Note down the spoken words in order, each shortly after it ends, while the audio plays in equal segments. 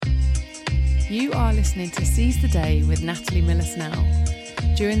You are listening to Seize the Day with Natalie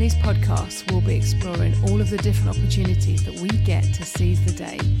Miller-Snell. During these podcasts, we'll be exploring all of the different opportunities that we get to seize the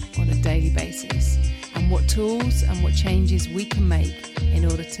day on a daily basis, and what tools and what changes we can make in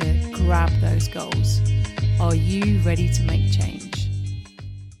order to grab those goals. Are you ready to make change?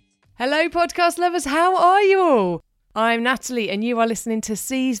 Hello, podcast lovers. How are you all? I'm Natalie and you are listening to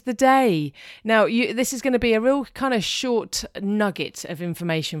Seize the Day. Now, this is going to be a real kind of short nugget of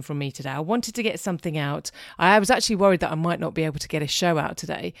information from me today. I wanted to get something out. I was actually worried that I might not be able to get a show out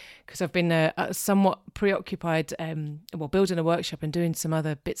today because I've been somewhat preoccupied building a workshop and doing some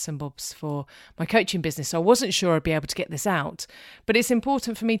other bits and bobs for my coaching business. So I wasn't sure I'd be able to get this out. But it's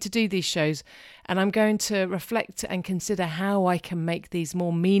important for me to do these shows, and I'm going to reflect and consider how I can make these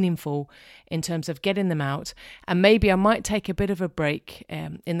more meaningful in terms of getting them out. And maybe I might take a bit of a break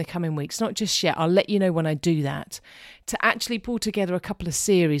in the coming weeks, not just yet. I'll let you know when I do that, to actually pull together a couple of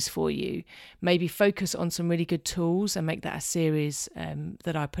series for you. Maybe focus on some really good tools and make that a series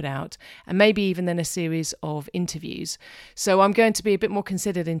that I put out, and maybe even then a series of interviews. So I'm going to be a bit more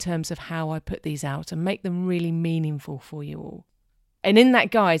considered in terms of how I put these out and make them really meaningful for you all. And in that,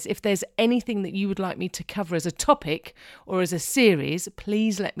 guys, if there's anything that you would like me to cover as a topic or as a series,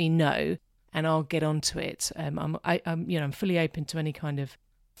 please let me know and I'll get onto it. I'm fully open to any kind of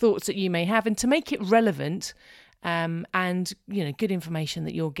thoughts that you may have, and to make it relevant and good information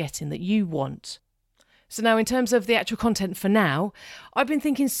that you're getting that you want. So now, in terms of the actual content for now, I've been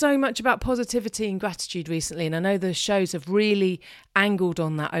thinking so much about positivity and gratitude recently, and I know the shows have really angled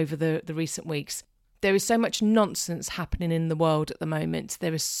on that over the recent weeks. There is so much nonsense happening in the world at the moment.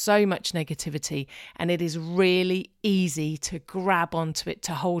 There is so much negativity, and it is really easy to grab onto it,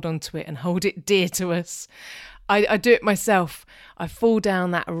 to hold onto it and hold it dear to us. I do it myself. I fall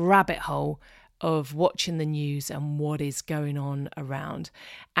down that rabbit hole of watching the news and what is going on around.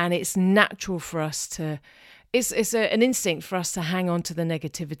 And it's natural for us to... It's an instinct for us to hang on to the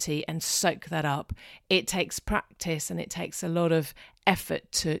negativity and soak that up. It takes practice and it takes a lot of effort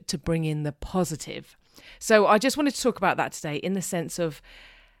to bring in the positive. So I just wanted to talk about that today, in the sense of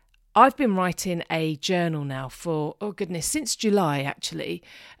I've been writing a journal now for, since July, actually.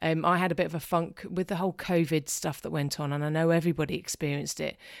 I had a bit of a funk with the whole COVID stuff that went on, and I know everybody experienced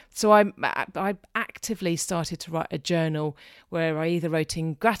it. So I actively started to write a journal where I either wrote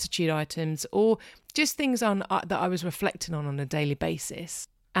in gratitude items or just things that I was reflecting on a daily basis.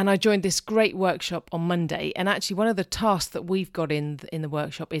 And I joined this great workshop on Monday. And actually, one of the tasks that we've got in the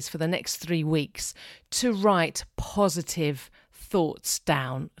workshop is for the next 3 weeks to write positive thoughts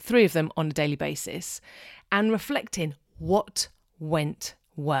down, 3 of them on a daily basis, and reflecting what went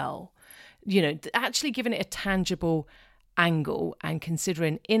well. Actually giving it a tangible angle and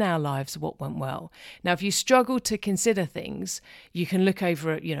considering in our lives what went well. Now, if you struggle to consider things, you can look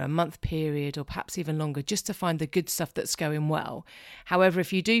over a month period or perhaps even longer, just to find the good stuff that's going well. However,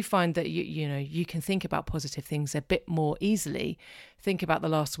 if you do find that you can think about positive things a bit more easily, think about the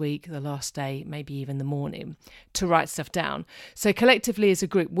last week, the last day, maybe even the morning, to write stuff down. So collectively as a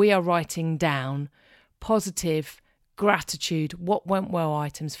group, we are writing down positive gratitude, what went well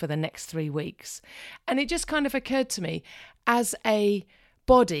items for the next 3 weeks. And it just kind of occurred to me, as a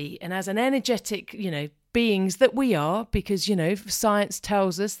body and as an energetic, beings that we are, because, science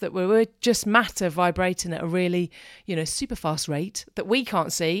tells us that we're just matter vibrating at a really, super fast rate that we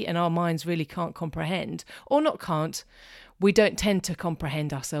can't see and our minds really can't comprehend, or not can't. We don't tend to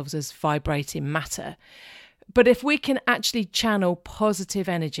comprehend ourselves as vibrating matter. But if we can actually channel positive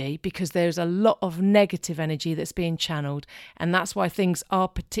energy, because there's a lot of negative energy that's being channeled, and that's why things are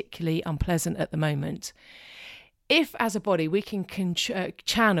particularly unpleasant at the moment. If as a body we can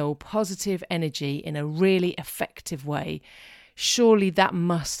channel positive energy in a really effective way, surely that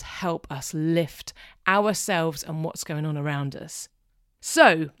must help us lift ourselves and what's going on around us.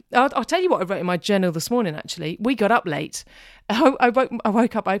 So, I'll tell you what I wrote in my journal this morning, actually. We got up late. I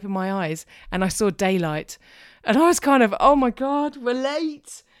woke up, opened my eyes, and I saw daylight. And I was kind of, oh my God, we're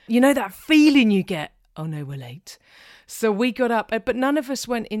late. That feeling you get, oh no, we're late. So we got up, but none of us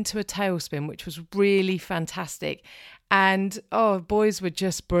went into a tailspin, which was really fantastic. And, boys were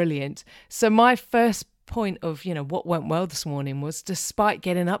just brilliant. So my first point of, what went well this morning was, despite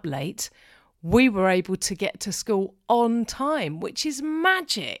getting up late, we were able to get to school on time, which is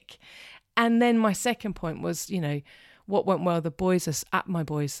magic. And then my second point was, what went well. My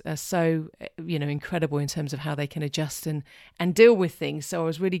boys are so, incredible in terms of how they can adjust and deal with things. So I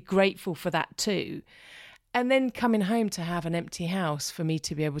was really grateful for that too. And then coming home to have an empty house for me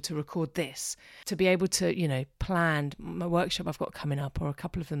to be able to record this, to be able to, plan my workshop I've got coming up, or a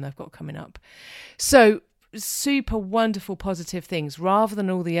couple of them I've got coming up. So super wonderful positive things rather than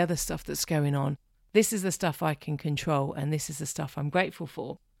all the other stuff that's going on. This is the stuff I can control, and this is the stuff I'm grateful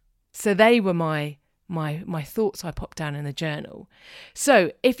for. So they were my thoughts I popped down in the journal.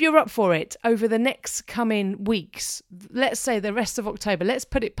 So if you're up for it, over the next coming weeks, let's say the rest of October, let's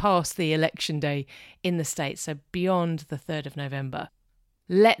put it past the election day in the States, so beyond the 3rd of November,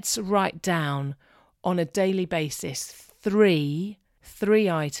 let's write down on a daily basis three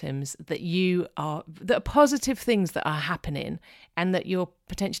items that are positive things that are happening and that you're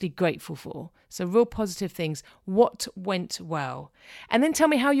potentially grateful for. So real positive things. What went well? And then tell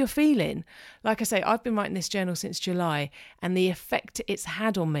me how you're feeling. Like I say, I've been writing this journal since July, and the effect it's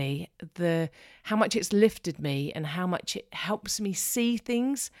had on me, how much it's lifted me and how much it helps me see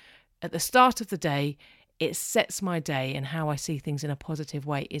things at the start of the day. It sets my day, and how I see things in a positive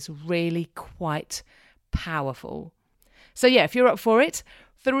way is really quite powerful. So yeah, if you're up for it,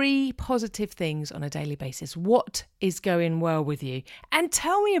 3 positive things on a daily basis. What is going well with you? And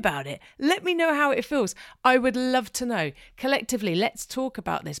tell me about it. Let me know how it feels. I would love to know. Collectively, let's talk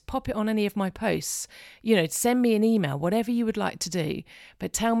about this. Pop it on any of my posts. Send me an email, whatever you would like to do.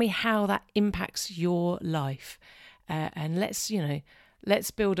 But tell me how that impacts your life. And let's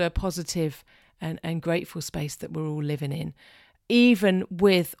build a positive and grateful space that we're all living in, even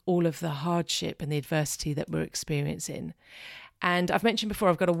with all of the hardship and the adversity that we're experiencing. And I've mentioned before,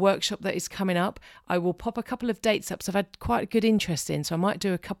 I've got a workshop that is coming up. I will pop a couple of dates up. So I've had quite a good interest in, so I might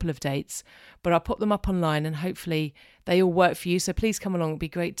do a couple of dates, but I'll pop them up online and hopefully they all work for you. So please come along. It'd be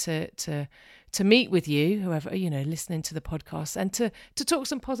great to meet with you, whoever, listening to the podcast, and to talk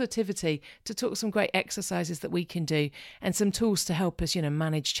some positivity, to talk some great exercises that we can do and some tools to help us,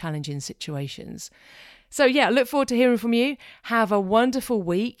 manage challenging situations. So yeah, look forward to hearing from you. Have a wonderful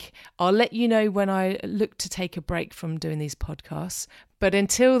week. I'll let you know when I look to take a break from doing these podcasts. But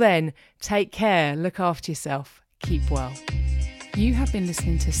until then, take care, look after yourself, keep well. You have been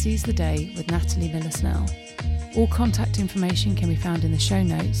listening to Seize the Day with Natalie Miller-Snell. All contact information can be found in the show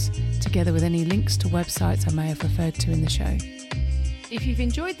notes, together with any links to websites I may have referred to in the show. If you've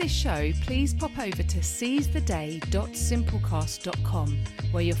enjoyed this show, please pop over to seizetheday.simplecast.com,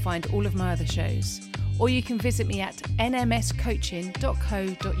 where you'll find all of my other shows. Or you can visit me at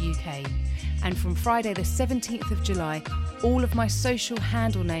nmscoaching.co.uk. And from Friday the 17th of July, all of my social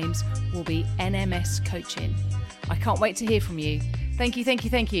handle names will be NMS Coaching. I can't wait to hear from you. Thank you.